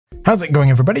How's it going,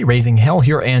 everybody? Raising Hell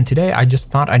here, and today I just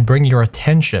thought I'd bring your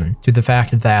attention to the fact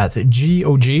that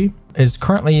GOG is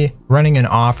currently running an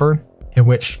offer in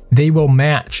which they will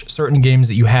match certain games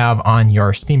that you have on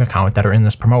your Steam account that are in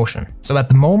this promotion. So at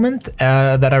the moment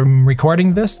that I'm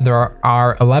recording this, there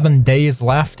are 11 days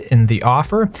left in the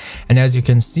offer, and as you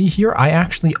can see here, I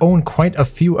actually own quite a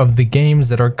few of the games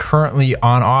that are currently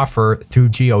on offer through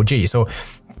GOG. So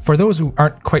for those who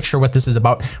aren't quite sure what this is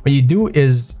about, what you do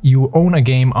is you own a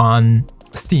game on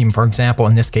Steam. For example,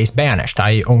 in this case, Banished.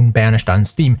 I own Banished on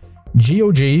Steam.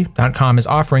 GOG.com is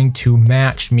offering to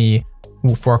match me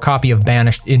for a copy of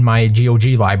Banished in my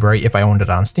GOG library if I owned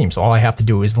it on Steam. So all I have to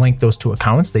do is link those two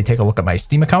accounts. They take a look at my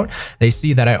Steam account, they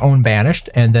see that I own Banished,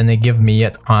 and then they give me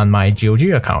it on my GOG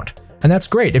account. And that's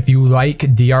great if you like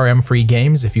DRM-free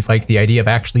games, if you like the idea of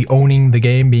actually owning the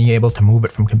game, being able to move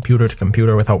it from computer to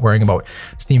computer without worrying about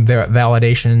Steam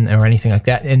validation or anything like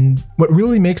that. And what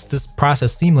really makes this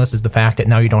process seamless is the fact that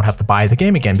now you don't have to buy the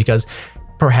game again, because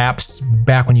perhaps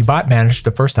back when you bought Banished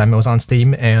the first time, it was on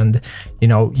Steam, and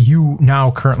you now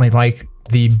currently like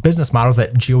the business model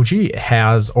that GOG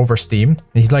has over Steam,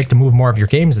 and you'd like to move more of your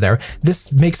games there.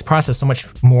 This makes the process so much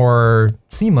more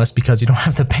seamless because you don't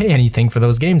have to pay anything for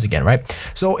those games again, right?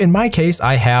 So in my case,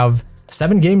 I have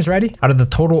 7 games ready out of the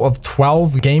total of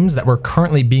 12 games that were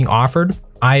currently being offered.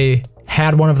 I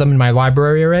had one of them in my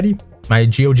library already, my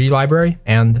GOG library,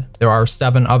 and there are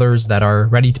 7 others that are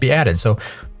ready to be added. So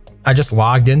I just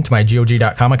logged into my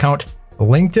GOG.com account,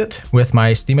 linked it with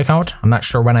my Steam account. I'm not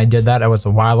sure when I did that. It was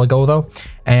a while ago though.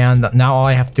 And now all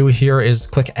I have to do here is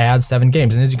click add 7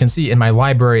 games. And as you can see in my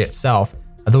library itself,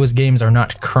 those games are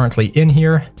not currently in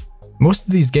here. Most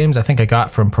of these games I think I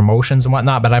got from promotions and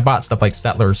whatnot, but I bought stuff like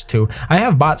Settlers too. I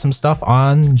have bought some stuff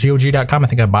on GOG.com. I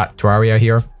think I bought Terraria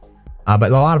here.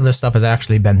 But a lot of this stuff has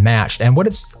actually been matched. And what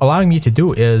it's allowing me to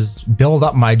do is build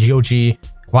up my GOG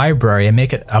library and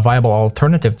make it a viable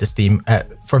alternative to Steam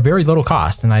for very little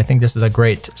cost. And I think this is a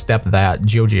great step that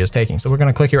GOG is taking. So we're going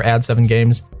to click here, add 7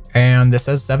 games, and this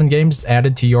says 7 games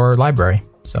added to your library.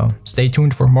 So stay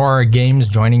tuned for more games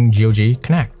joining GOG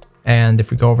Connect. And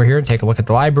if we go over here and take a look at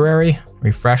the library,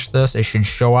 refresh this, it should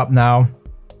show up now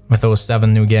with those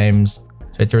 7 new games.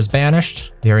 So there's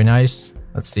Banished, very nice.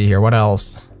 Let's see here, what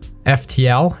else?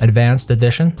 FTL Advanced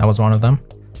Edition, that was one of them.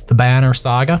 The Banner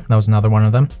Saga, that was another one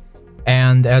of them.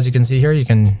 And as you can see here, you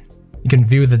can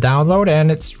view the download, and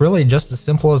it's really just as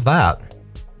simple as that.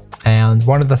 And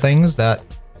one of the things that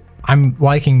I'm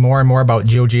liking more and more about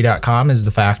GOG.com is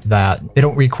the fact that they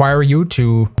don't require you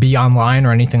to be online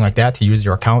or anything like that to use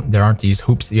your account. There aren't these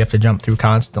hoops that you have to jump through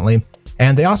constantly.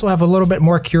 And they also have a little bit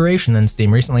more curation than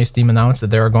Steam. Recently, Steam announced that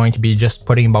they're going to be just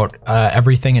putting about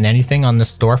everything and anything on the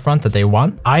storefront that they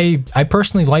want. I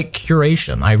personally like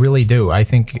curation. I really do. I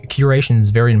think curation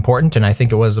is very important, and I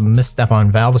think it was a misstep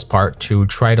on Valve's part to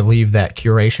try to leave that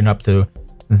curation up to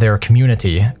their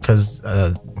community, because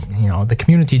the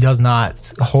community does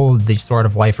not hold the sort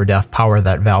of life or death power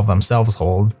that Valve themselves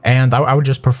hold. And I would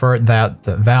just prefer that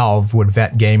Valve would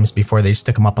vet games before they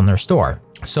stick them up on their store.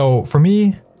 So for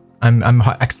me, I'm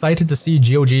excited to see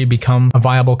GOG become a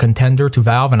viable contender to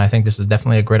Valve, and I think this is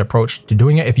definitely a great approach to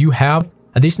doing it. If you have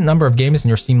a decent number of games in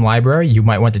your Steam library, you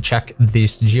might want to check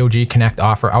this GOG Connect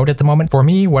offer out at the moment. For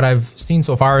me, what I've seen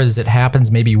so far is it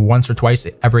happens maybe once or twice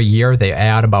every year. They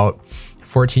add about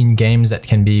 14 games that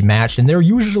can be matched, and they're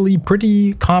usually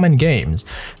pretty common games.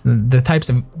 The types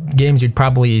of games you'd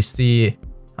probably see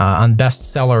on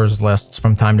bestsellers lists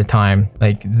from time to time.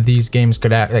 Like these games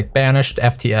could act like Banished,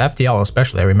 FTL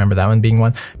especially, I remember that one being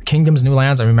one. Kingdoms New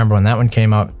Lands, I remember when that one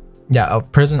came out. Yeah,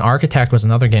 Prison Architect was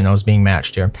another game that was being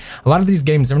matched here. A lot of these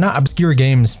games, they're not obscure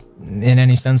games in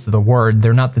any sense of the word.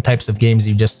 They're not the types of games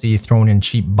you just see thrown in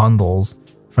cheap bundles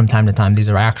from time to time. These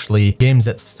are actually games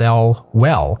that sell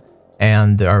well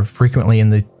and are frequently in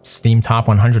the Steam Top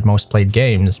 100 most played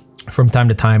games from time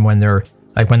to time when they're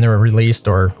released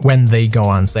or when they go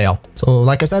on sale. So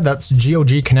like I said, that's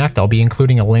GOG Connect. I'll be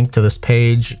including a link to this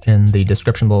page in the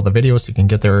description below the video so you can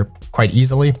get there quite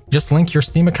easily. Just link your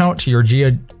Steam account to your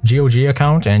GOG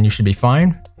account and you should be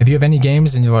fine. If you have any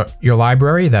games in your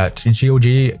library that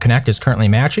GOG Connect is currently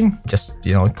matching, just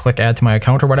click add to my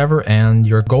account or whatever and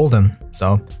you're golden.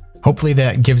 So hopefully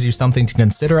that gives you something to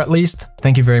consider at least.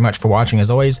 Thank you very much for watching as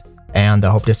always, and I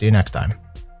hope to see you next time.